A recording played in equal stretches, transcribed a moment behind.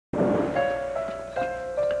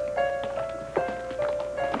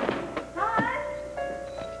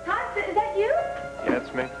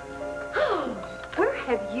It's me. Where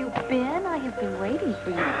have you been? I have been waiting for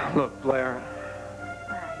you. Look, Blair.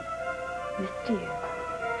 I missed you.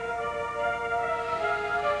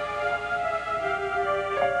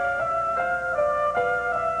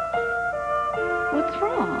 What's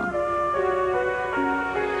wrong?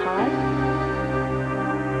 Todd?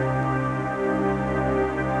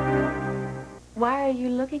 Why are you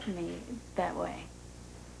looking at me that way?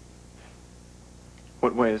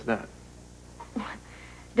 What way is that?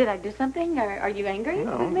 Did I do something? Are you angry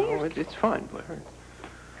with me? No, it's fine, Blair.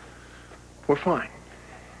 We're fine.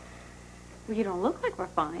 Well, you don't look like we're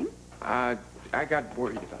fine. I got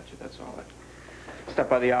worried about you, that's all. I stopped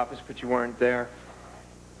by the office, but you weren't there.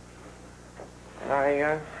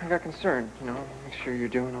 I got concerned, you know, make sure you're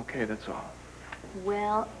doing okay, that's all.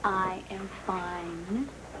 Well, I am fine.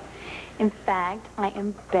 In fact, I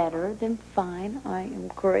am better than fine. I am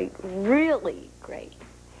great, really great.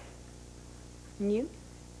 And you?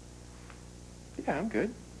 Yeah, I'm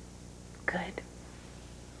good. Good.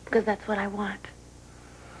 Because that's what I want.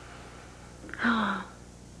 Oh,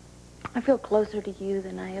 I feel closer to you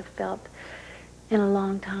than I have felt in a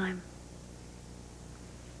long time.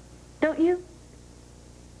 Don't you?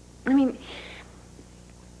 I mean,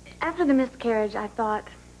 after the miscarriage, I thought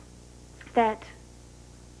that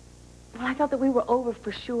we were over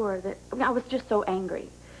for sure. I was just so angry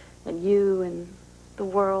at you and the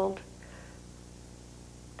world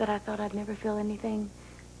that I thought I'd never feel anything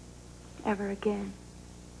ever again.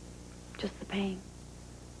 Just the pain.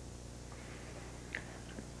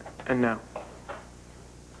 And now?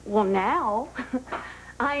 Well, now,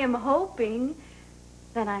 I am hoping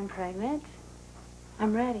that I'm pregnant.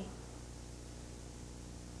 I'm ready.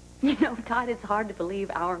 You know, Todd, it's hard to believe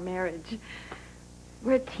our marriage.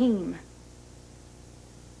 We're a team.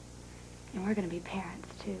 And we're going to be parents,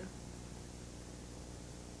 too.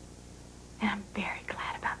 And I'm very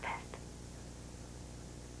glad about that.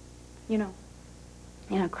 You know,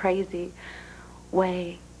 in a crazy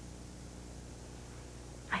way,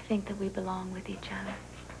 I think that we belong with each other.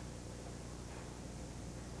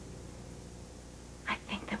 I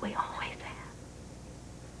think that we always have.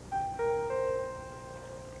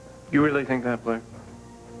 You really think that, Blair?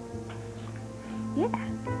 Yeah.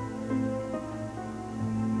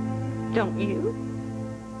 Don't you?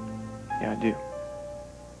 Yeah, I do.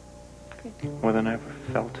 Good. More than I ever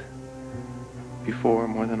felt before,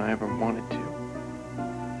 more than I ever wanted to.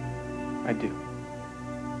 I do.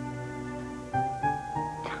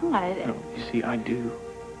 Todd. No, you see, I do.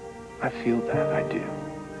 I feel that, I do.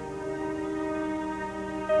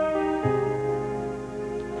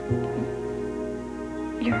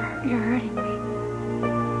 You're hurting me.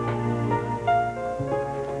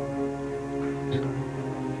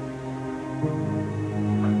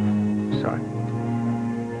 Sorry.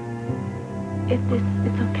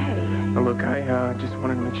 It's okay. Now, look, I just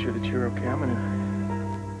wanted to make sure that you're okay. I'm gonna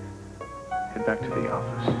head back to the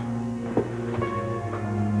office.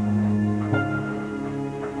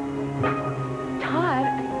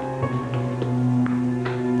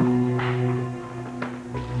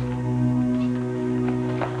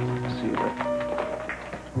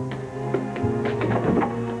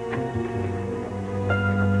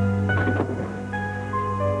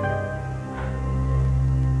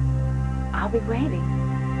 I'll be waiting.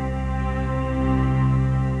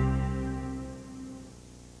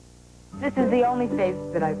 This is the only face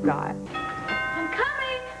that I've got. I'm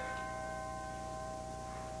coming!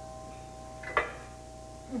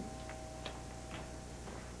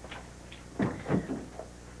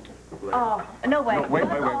 Oh, no way. No, wait.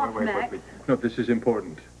 No, this is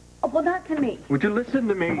important. Oh, well, not to me. Would you listen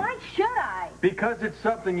to me? Why should I? Because it's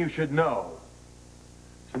something you should know.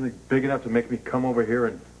 Something big enough to make me come over here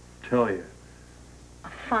and tell you.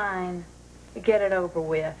 Fine. Get it over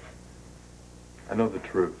with. I know the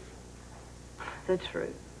truth The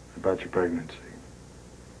truth. about your pregnancy.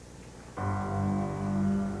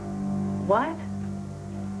 What?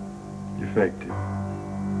 You faked it.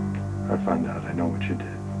 I found out. I know what you did.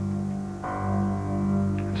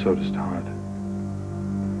 And so does Todd.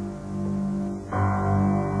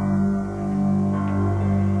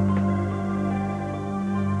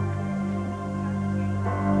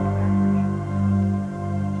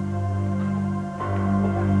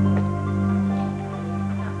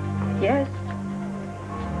 Yes.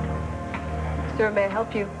 Sir, may I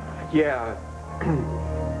help you? Yeah,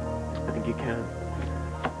 I think you can.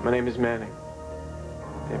 My name is Manning.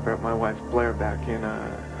 They brought my wife Blair back in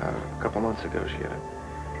a couple months ago. She had a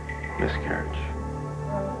miscarriage.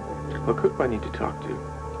 Look, who do I need to talk to?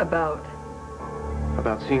 About?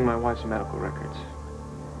 About seeing my wife's medical records.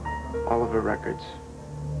 All of her records.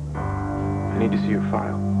 I need to see your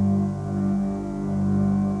file.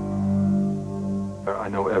 I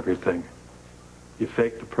know everything. You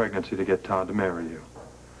faked the pregnancy to get Todd to marry you.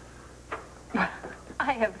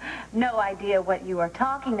 I have no idea what you are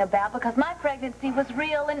talking about because my pregnancy was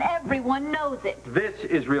real and everyone knows it. This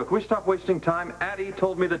is real. Can we stop wasting time? Addie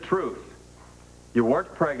told me the truth. You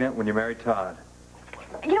weren't pregnant when you married Todd.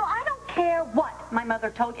 You know, I don't care what my mother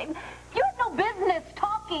told you. You have no business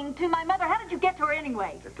talking to my mother. How did you get to her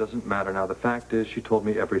anyway? It doesn't matter now. The fact is she told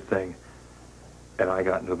me everything. And I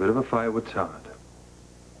got into a bit of a fight with Todd.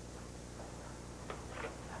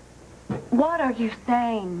 What are you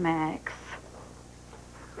saying, Max?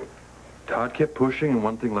 Todd kept pushing, and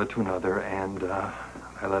one thing led to another, and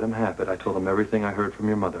I let him have it. I told him everything I heard from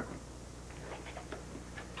your mother.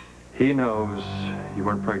 He knows you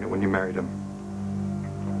weren't pregnant when you married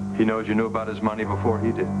him. He knows you knew about his money before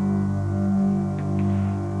he did.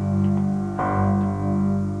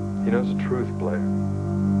 He knows the truth, Blair.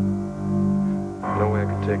 No way I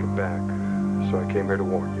could take it back, so I came here to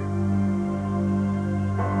warn you.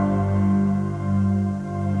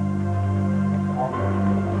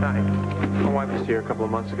 Hi. My wife was here a couple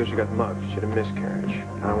of months ago. She got mugged. She had a miscarriage.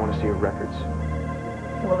 And I want to see her records.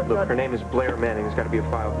 Well, it's Look, not, her name is Blair Manning. There's got to be a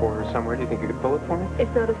file for her somewhere. Do you think you could pull it for me?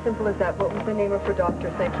 it's not as simple as that. What was the name of her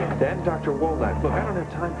doctor? Thank you. Then Dr. Wolak. Look, I don't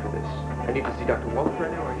have time for this. I need to see Dr. Wallach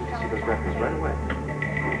right now, or I need to see those records right away.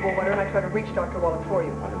 Well, why don't I try to reach Dr. Wallach for you?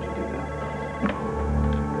 Why don't you do that?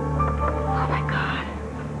 Oh, my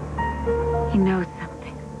God. He knows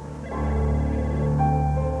something.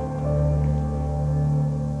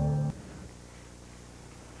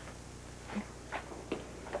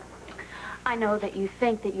 I know that you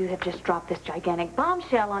think that you have just dropped this gigantic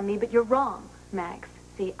bombshell on me, but you're wrong, Max.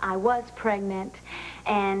 See, I was pregnant,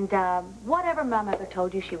 and whatever my mother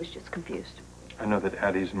told you, she was just confused. I know that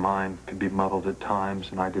Addie's mind could be muddled at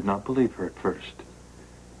times, and I did not believe her at first.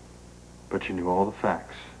 But you knew all the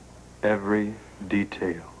facts, every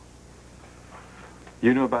detail.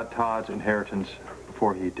 You knew about Todd's inheritance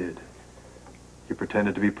before he did. You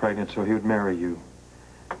pretended to be pregnant so he would marry you.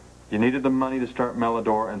 You needed the money to start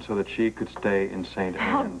Melodor and so that she could stay in St.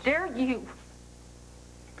 How Anne's. dare you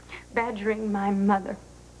badgering my mother?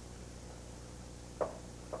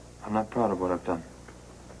 I'm not proud of what I've done.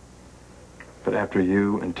 But after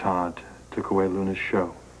you and Todd took away Luna's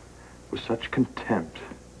show with such contempt,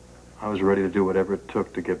 I was ready to do whatever it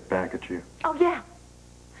took to get back at you. Oh, yeah.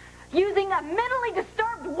 Using a mentally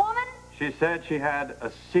disturbed woman? She said she had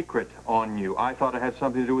a secret on you. I thought it had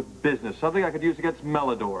something to do with business, something I could use against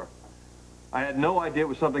Melodor. I had no idea it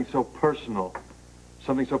was something so personal,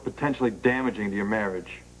 something so potentially damaging to your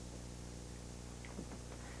marriage.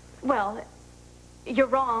 Well, you're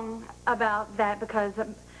wrong about that because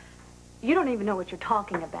you don't even know what you're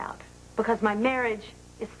talking about. Because my marriage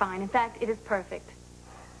is fine. In fact, it is perfect.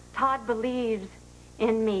 Todd believes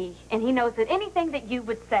in me, and he knows that anything that you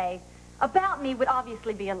would say about me would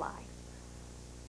obviously be a lie.